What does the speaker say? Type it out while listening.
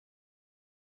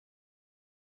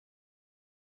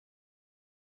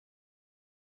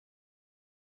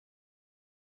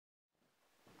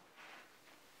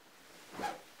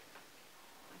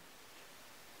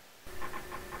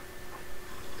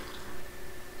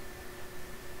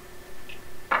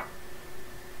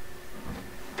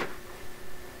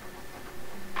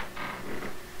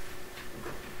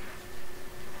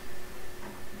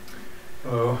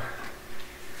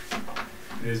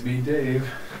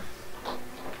Dave.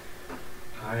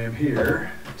 I am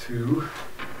here to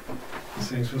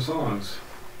sing some songs.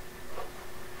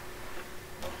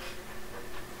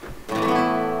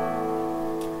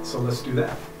 So let's do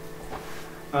that.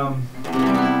 I'm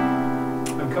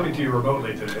coming to you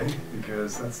remotely today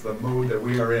because that's the mode that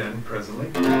we are in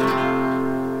presently.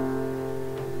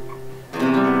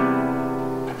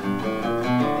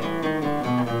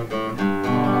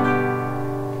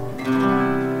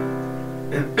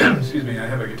 Excuse me, I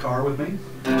have a guitar with me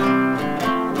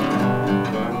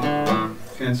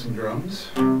and some drums.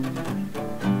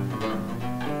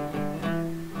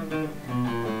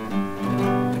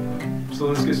 So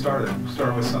let's get started. We'll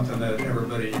start with something that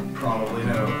everybody probably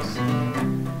knows.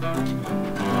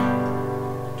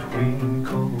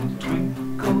 Twinkle,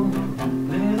 twinkle,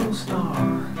 little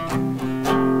star,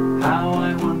 how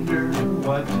I wonder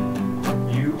what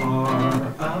you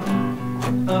are up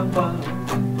above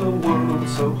the world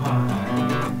so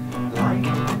high, like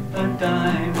a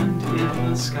diamond in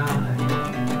the sky.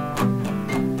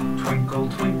 Twinkle,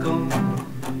 twinkle,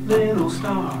 little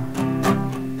star,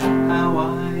 how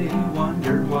I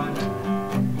wonder what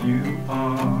you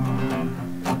are.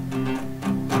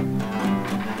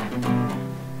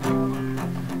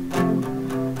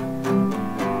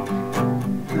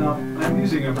 Now, I'm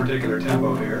using a particular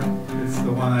tempo here. It's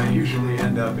the one I usually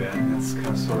end up in. It's kind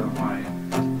of sort of my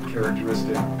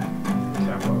characteristic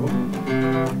tempo.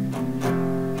 I'm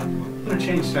going to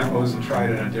change tempos and try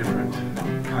it in a different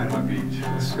kind of a beat.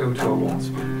 Let's go to a waltz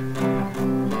beat.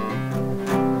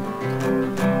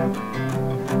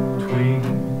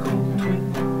 Twinkle,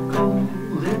 twinkle,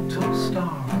 little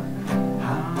star,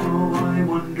 how I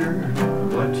wonder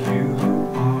what you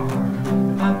are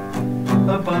up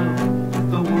above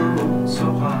the world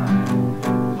so high,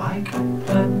 like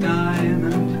a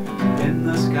diamond in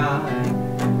the sky.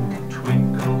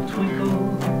 Twinkle,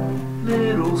 twinkle,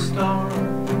 little star,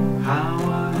 how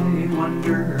I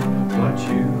wonder what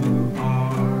you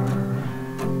are.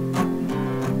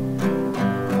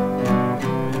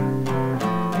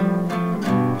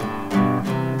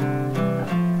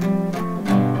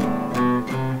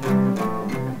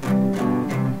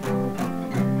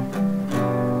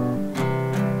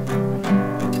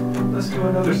 Let's do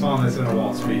another song that's in a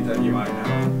waltz beat that you might know.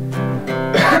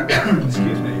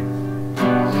 Excuse me.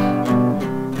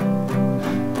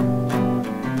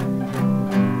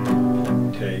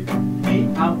 Take me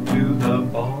out to the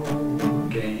ball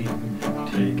game.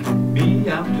 Take me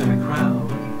out to the crowd.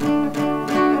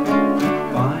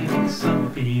 Buy me some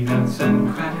peanuts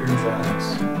and Cracker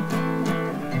Jacks.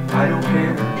 I don't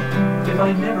care if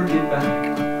I never get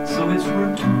back. So it's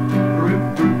root,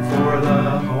 root, root for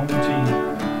the home team.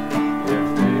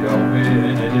 If they don't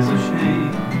win, it is a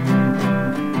shame.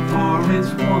 For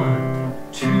it's 1,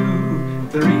 2,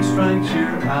 3 strikes,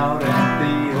 you're out at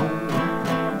the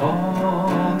old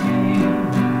ball game.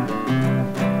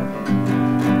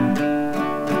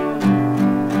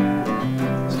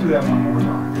 Let's do that one more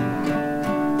time.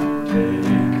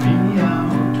 Take me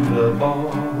out to the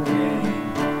ball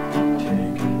game.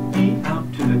 Take me out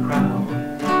to the crowd.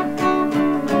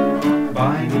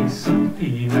 Buy me some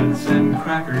peanuts and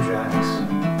Cracker Jacks.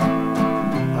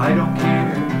 I don't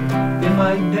care if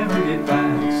I never get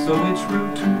back. So it's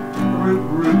root, root,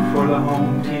 root for the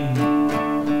home team.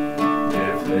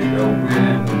 If they don't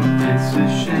win, it's a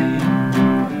shame.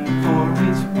 For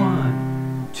it's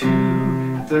 1,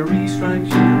 2, 3 strikes,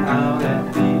 you're out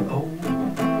at the old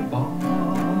ball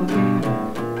game.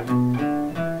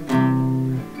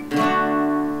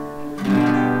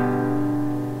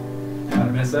 I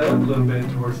messed that up a little bit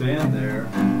towards the end there.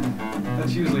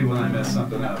 That's usually when I mess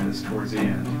something up, is towards the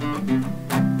end.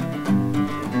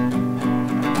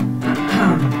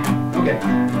 Okay,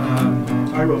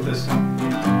 I wrote this song.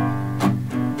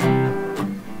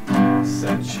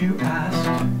 Since you asked,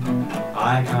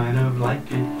 I kind of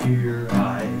like it here.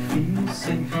 I feel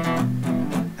safe,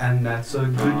 and that's a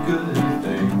good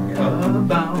thing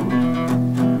about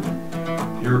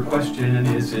your question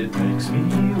is it makes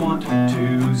me want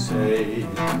to say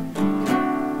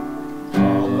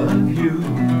all of you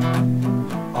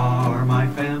are my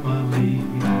family.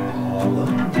 All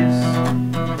of this,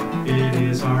 it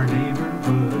is our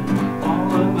neighborhood.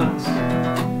 All of us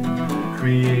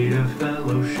create a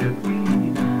fellowship. We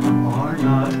are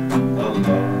not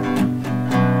alone.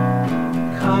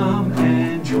 Come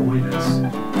and join us.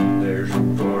 There's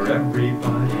room for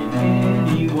everybody.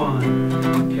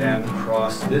 Anyone can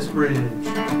cross this bridge.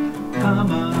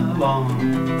 Come along.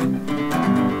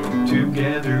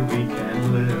 Together we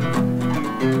can live.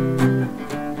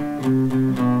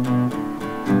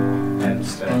 And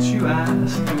since you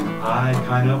asked, I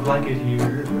kind of like it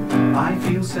here. I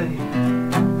feel safe.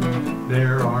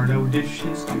 There are no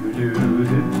dishes to do.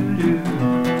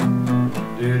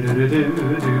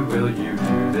 Will you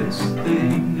do this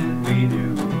thing that we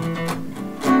do?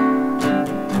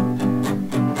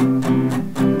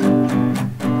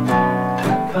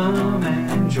 Come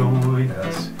and join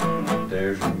us.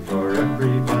 There's room for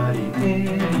everybody.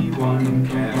 Anyone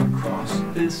can cross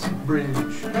this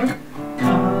bridge.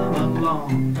 Come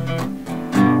along.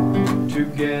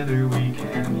 Together we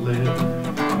can live.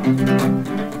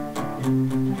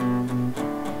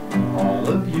 All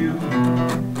of you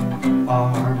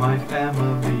are my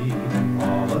family.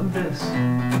 All of this,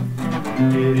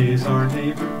 it is our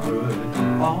neighborhood.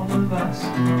 All of us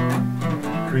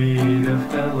create a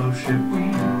fellowship.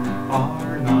 We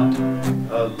are not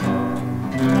alone.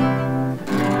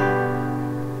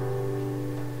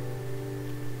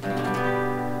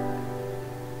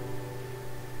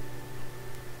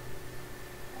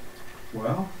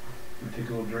 Well, I'm going to take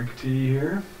a little drink of tea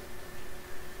here.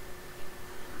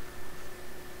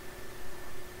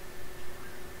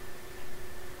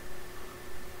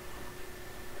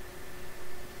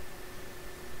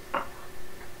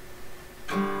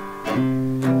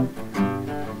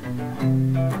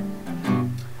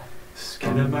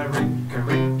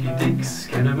 Skinnamarink-a-rinky-dink,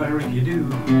 skinnamarink-a-doo.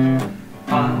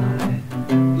 I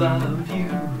love you.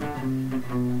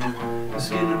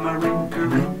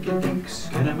 Skinnamarink-a-rinky-dink,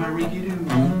 skinnamarink-a-doo.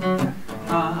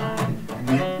 I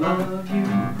love you.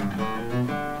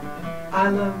 I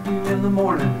love you in the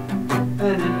morning and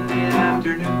in the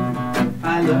afternoon.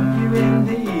 I love you in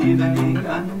the evening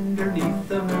underneath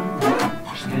the moon.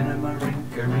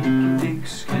 Skinnamarink-a-rinky-dink,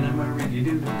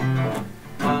 skinnamarink-a-doo.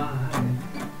 I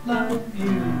love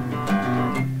you.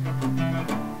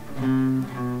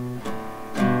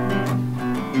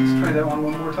 Let's try that one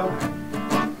more time.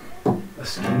 A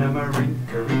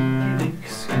skinnamarink-a-rinky-dink,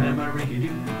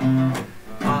 skinnamarink-a-doo.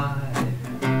 I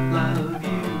love you.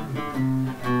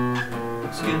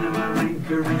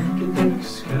 Skinnamarink-a-rinky-dink,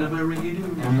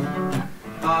 skinnamarink-a-doo.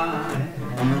 I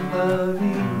love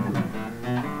you.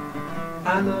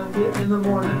 I love you in the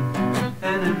morning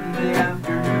and in the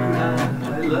afternoon.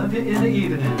 I love you in the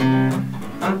evening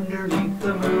underneath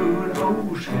the moon.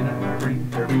 Oh,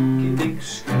 skinnamarink-a-rinky-dink,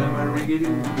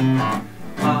 skinnamarink-a-doo.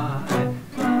 I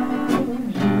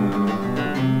love you.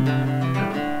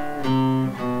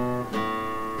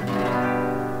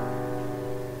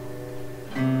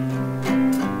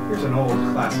 Here's an old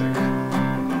classic.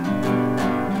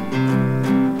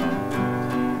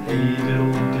 Hey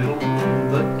diddle diddle,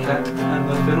 the cat and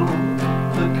the fiddle,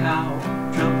 the cow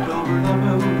jumped over the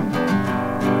moon.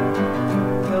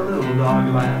 The little dog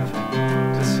laughed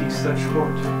to see such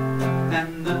sport,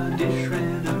 and the dish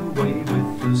ran away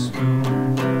with the spoon.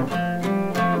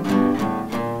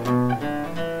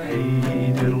 Hey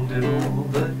diddle diddle,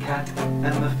 the cat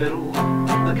and the fiddle,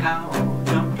 the cow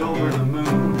jumped over the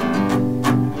moon.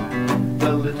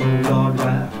 The little dog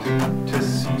laughed to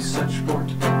see such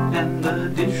sport, and the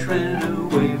dish ran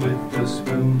away with the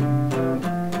spoon.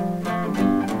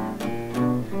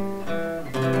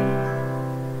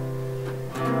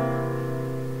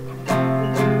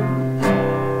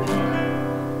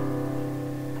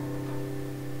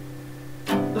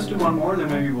 Let's do one more, then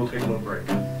maybe we'll take a little break.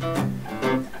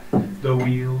 The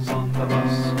wheels on the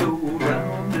bus go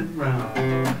round and round,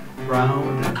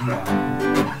 round and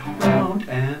round, round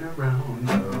and around.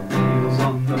 The wheels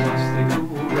on the bus, they go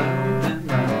round and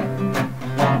round,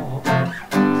 all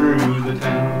through the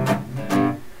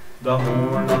town. The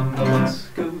horn on the bus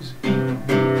goes beep,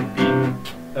 beep, beep,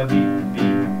 a beep,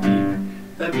 beep, beep,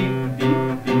 a beep,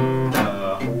 beep, beep.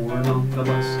 The horn on the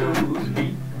bus goes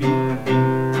beep, beep,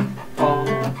 beep, all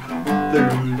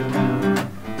through the town.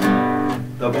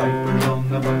 The wipers on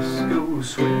the bus go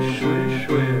swish, swish,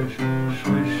 swish, swish,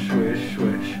 swish, swish,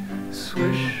 swish,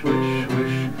 swish,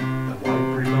 swish. The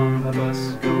wipers on the bus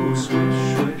go swish,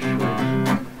 swish,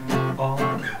 swish, all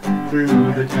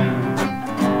through the town.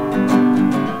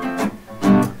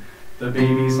 The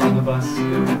babies on the bus go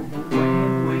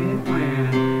wham, wham,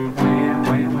 wham, wham,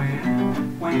 wham,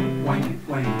 wham, wham, wham,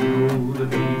 wham. Oh, the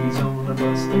babies on the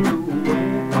bus, they go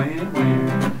wham, wham,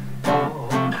 wham, all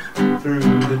through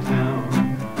the town.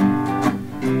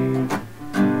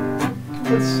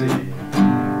 Let's see.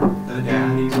 The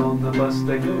daddies on the bus,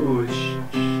 they go shh,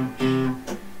 shh, shh,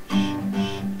 shh, shh,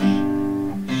 shh.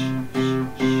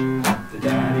 The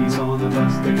daddies on the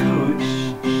bus, they go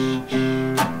shh, shh,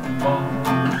 shh, all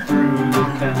through the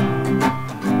town.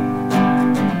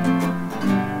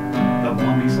 The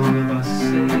mommies on the bus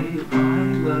say, I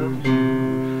love you,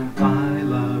 I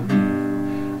love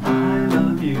you, I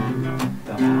love you.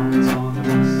 The mommies on the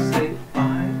bus say,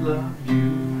 I love you.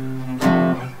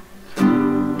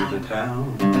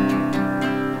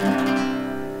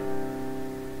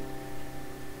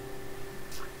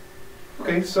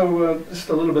 Okay, so just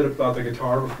a little bit about the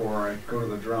guitar before I go to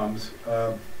the drums.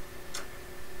 You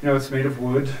know, it's made of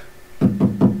wood.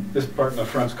 This part in the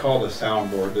front is called a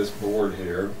soundboard, this board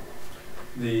here.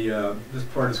 This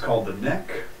part is called the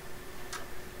neck.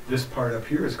 This part up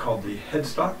here is called the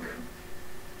headstock.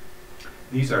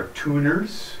 These are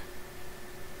tuners.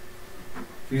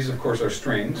 These, of course, are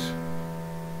strings.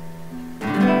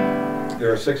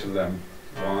 There are 6 of them.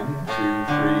 1, 2, 3,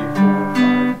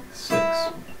 4, 5, 6.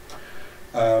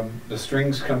 The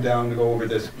strings come down to go over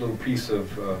this little piece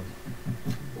of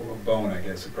bone, I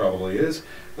guess it probably is,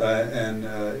 and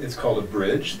it's called a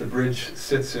bridge. The bridge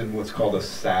sits in what's called a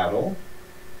saddle,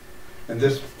 and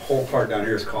this whole part down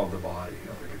here is called the body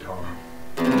of the guitar.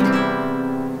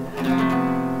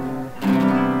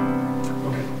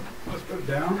 Okay, let's put it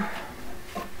down.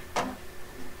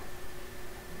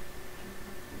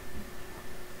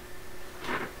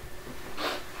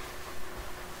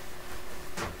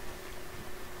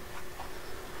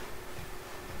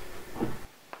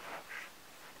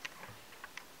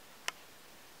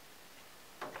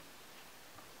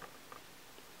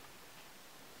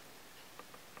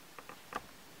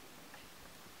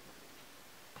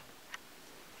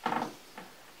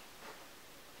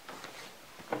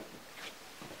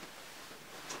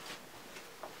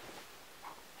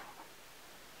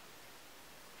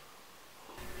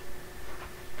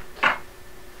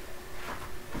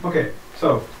 Okay,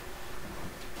 so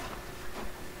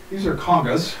these are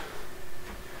congas.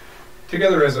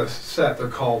 Together as a set, they're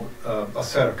called a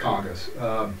set of congas.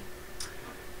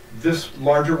 This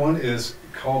larger one is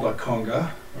called a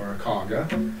conga, or a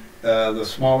conga. The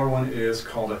smaller one is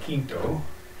called a quinto.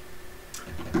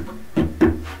 Let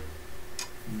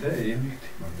me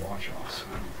take my watch off so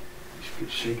I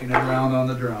don't shaking it around on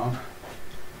the drum.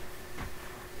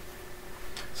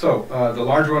 So the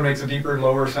larger one makes a deeper,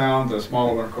 lower sound. The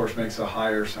smaller one, of course, makes a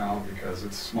higher sound because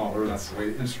it's smaller. That's the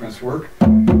way instruments work.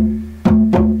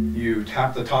 You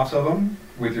tap the tops of them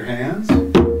with your hands,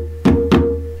 and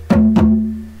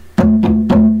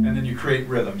then you create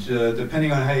rhythms.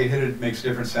 Depending on how you hit it, it makes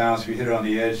different sounds. If you hit it on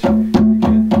the edge, you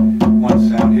get one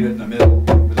sound. Hit it in the middle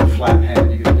with a flat hand,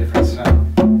 you get a different sound.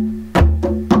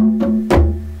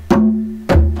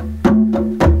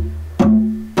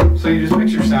 So you just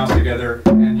mix your sounds together,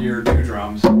 and your 2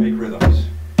 drums make rhythms.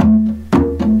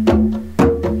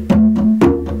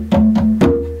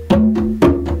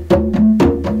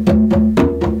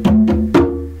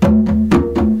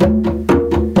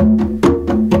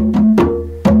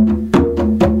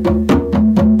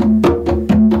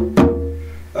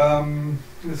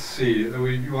 Let's see, if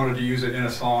you wanted to use it in a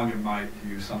song, you might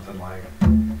use something like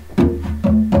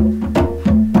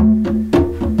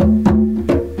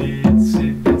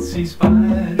Itsy bitsy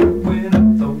spider went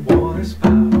up the water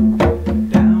spout.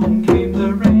 Down came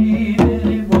the rain and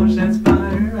it washed that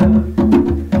spider out.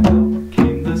 Out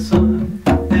came the sun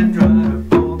and dried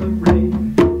up all the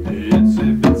rain. The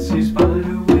itsy bitsy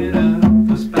spider went up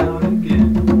the spout again.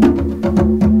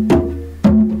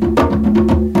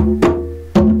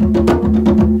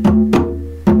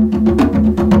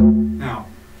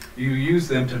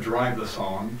 Them to drive the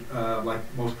song, like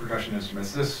most percussion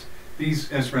instruments.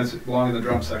 These instruments belong in the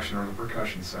drum section or the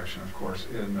percussion section, of course,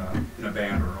 in a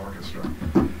band or an orchestra.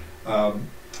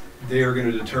 They are going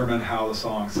to determine how the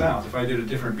song sounds. If I did a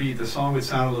different beat, the song would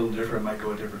sound a little different, it might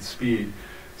go a different speed.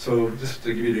 So just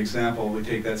to give you an example, we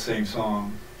take that same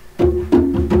song.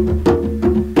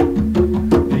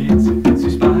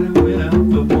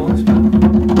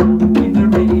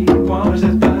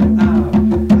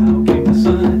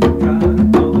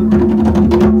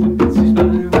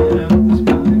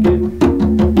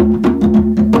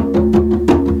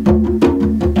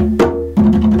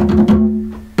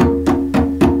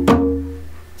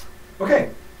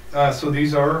 So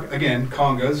these are, again,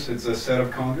 congas. It's a set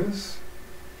of congas.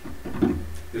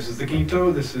 This is the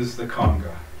quinto, this is the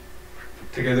conga.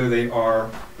 Together they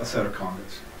are a set of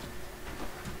congas.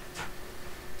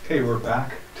 Okay, we're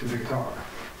back to the guitar.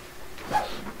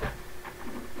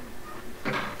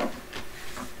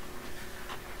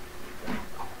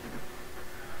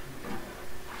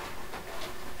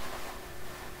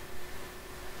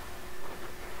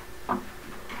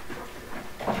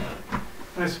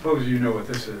 I suppose you know what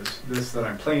this is. This that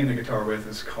I'm playing the guitar with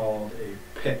is called a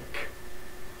pick.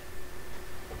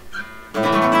 It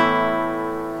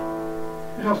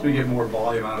helps me get more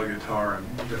volume out of the guitar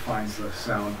and defines the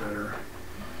sound better.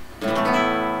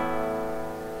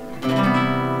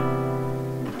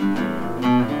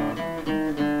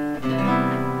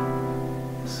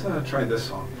 Let's try this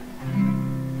song.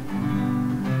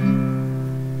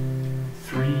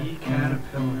 3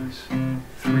 caterpillars,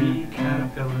 3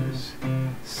 caterpillars,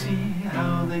 see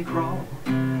how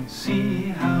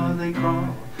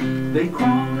They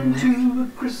crawl into a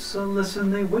chrysalis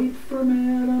and they wait for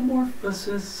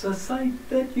metamorphosis, a sight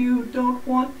that you don't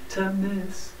want to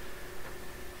miss.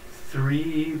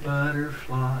 3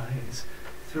 butterflies,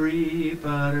 3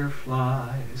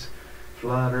 butterflies,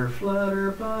 flutter, flutter,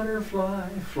 butterfly,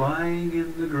 flying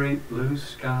in the great blue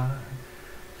sky.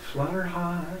 Flutter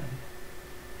high,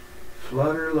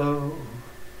 flutter low,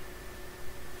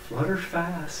 flutter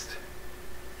fast,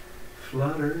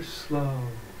 flutter slow.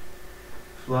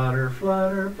 Flutter,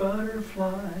 flutter,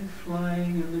 butterfly,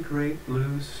 flying in the great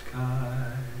blue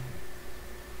sky.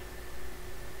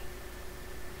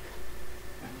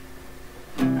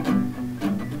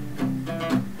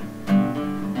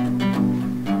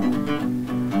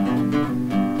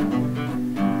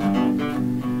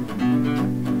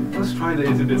 Let's try the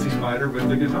Itsy Bitsy Spider with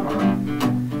the guitar.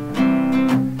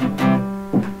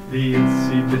 The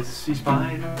itsy bitsy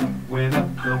spider went up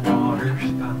the water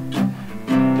spout.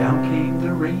 Down came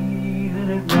the rain and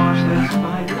it washed that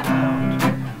spider out.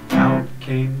 Out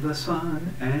came the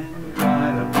sun and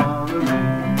dried up all the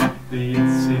rain. The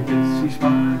itsy bitsy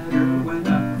spider went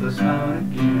up the spout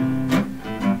again.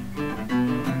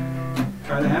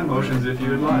 Try the hand motions if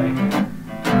you would like.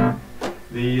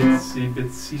 The itsy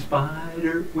bitsy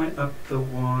spider went up the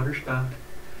water spout.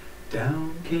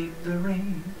 Down came the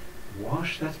rain,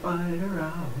 washed that spider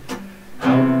out.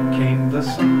 Out came the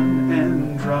sun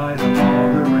and dried up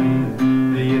all the rain.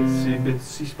 The itsy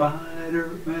bitsy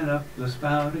spider went up the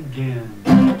spout again.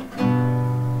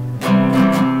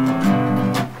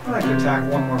 I'd like to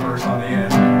tack one more verse on the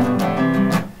end.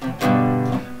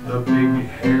 The big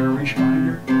hairy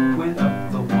spider went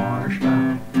up the water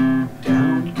spout.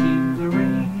 Down came the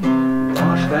rain,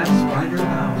 washed that spider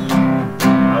out.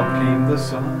 Out came the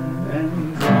sun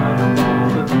and dried up all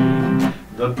the rain.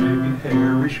 The big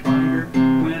hairy spider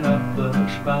went up the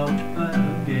spout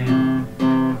again.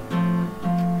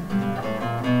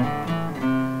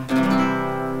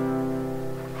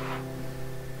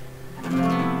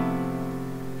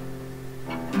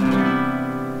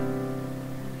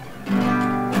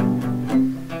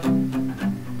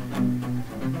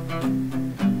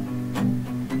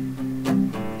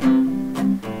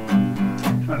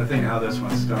 Trying to think how this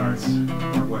one starts,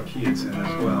 or what key it's in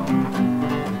as well.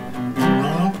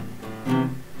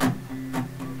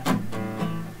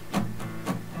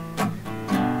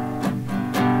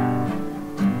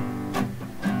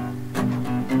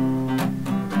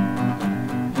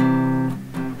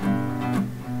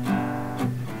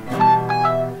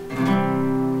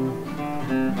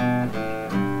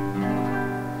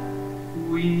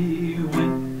 We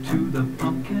went to the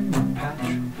pumpkin patch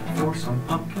for some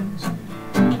pumpkins.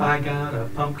 I got a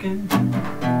pumpkin,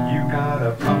 you got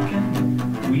a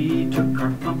pumpkin. We took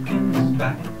our pumpkins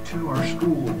back to our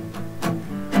school.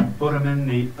 Put them in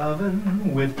the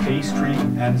oven with pastry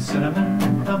and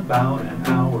cinnamon. About an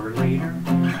hour later,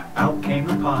 out came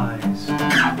the pies.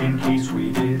 In case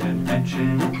we didn't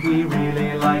mention it, we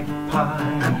really like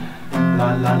pie.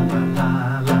 La la la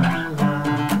la la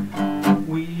la.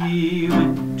 We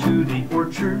went to the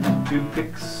orchard to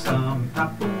pick some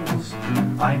apples.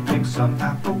 I picked some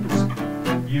apples,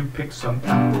 you picked some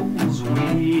apples.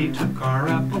 We took our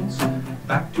apples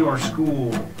back to our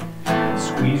school.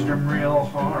 Squeezed them real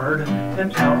hard,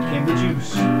 and out came the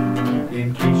juice.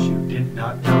 In case you did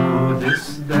not know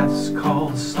this, that's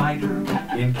called cider.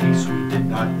 In case we did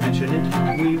not mention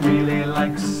it, we really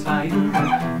like cider.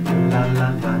 La la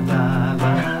la la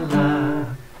la la.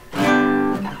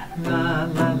 La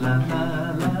la la la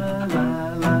la la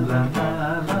la la la.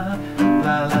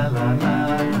 La la la la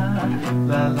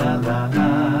la la la la la.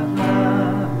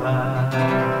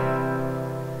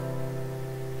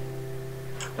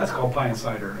 That's called Pie and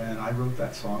Cider, and I wrote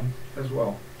that song as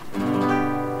well.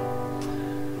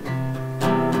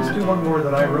 Let's do one more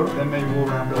that I wrote, then maybe we'll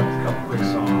wrap it up with a couple quick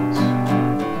songs.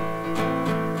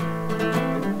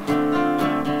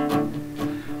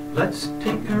 Let's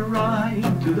take a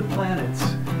ride through the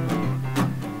planets.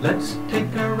 Let's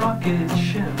take a rocket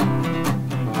ship.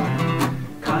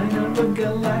 Kind of a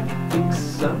galactic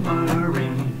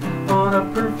submarine on a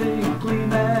perfectly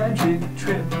magic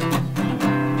trip.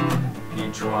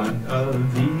 Each one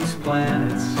of these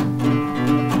planets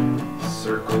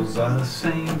circles the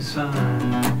same sun.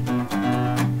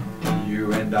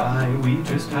 You and I, we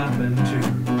just happen to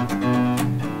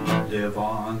live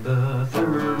on the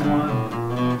third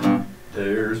one.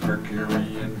 There's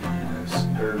Mercury and Venus,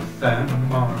 Earth and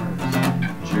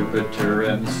Mars, Jupiter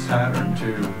and Saturn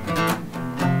too.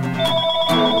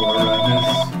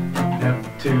 Uranus,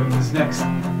 Neptune's next,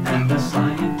 and the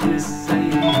scientists say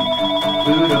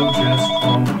Pluto just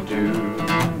won't do.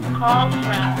 Call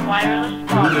from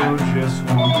wireless Pluto just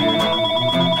won't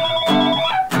do.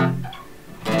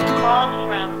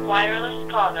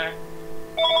 caller.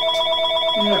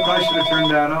 Yeah, I probably should have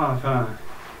turned that off, huh?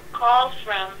 Call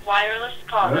from wireless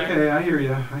caller. Okay, I hear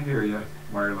you,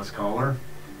 wireless caller.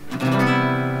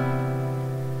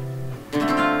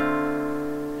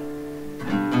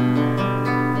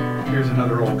 Here's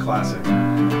another old classic.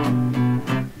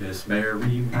 Miss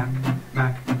Mary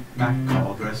Mac,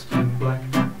 all dressed in black,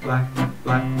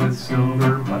 with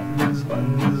silver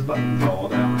buttons, all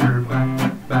down her back.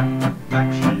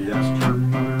 She asked her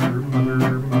mother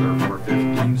for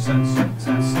 15 cents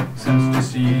to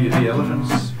see the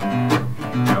elephants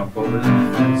jump over the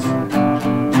fence.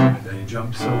 They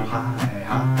jumped so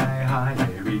high,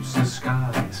 they reached the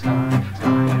sky,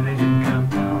 and they didn't come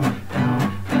down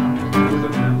to the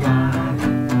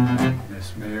line. Miss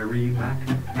Mary Mac,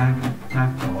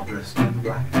 all dressed in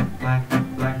black,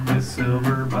 with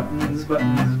silver buttons,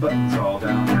 all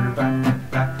down her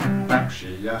back.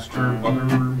 She asked her mother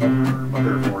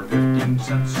for 15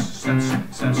 cents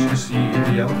to see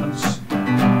the elephants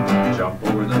jump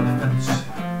over the fence.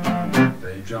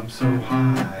 They jumped so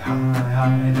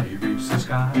high, they reached the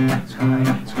sky,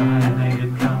 and they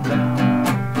didn't come down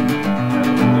to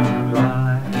the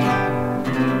line.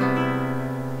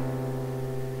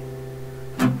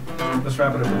 Let's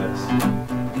wrap it up with this.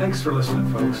 Thanks for listening,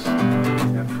 folks,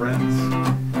 and friends,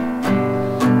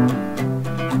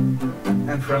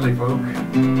 and friendly folk.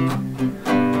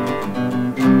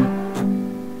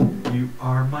 You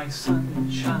are my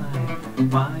sunshine,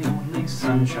 my only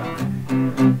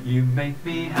sunshine. You make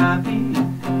me happy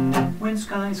when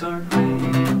skies are gray.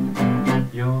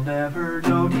 You'll never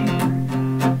know,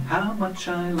 dear, how much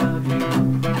I love you.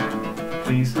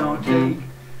 Please don't take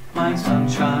my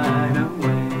sunshine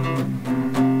away.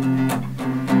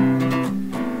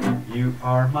 You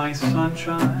are my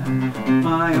sunshine,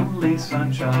 my only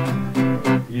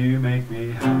sunshine. You make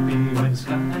me happy when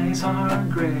skies are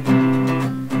gray.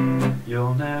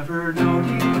 You'll never know,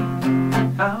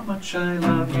 dear, how much I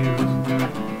love you.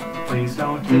 Please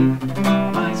don't take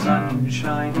my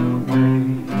sunshine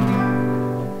away.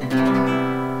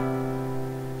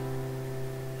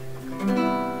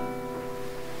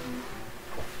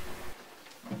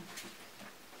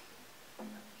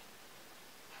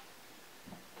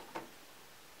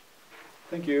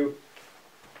 Thank you.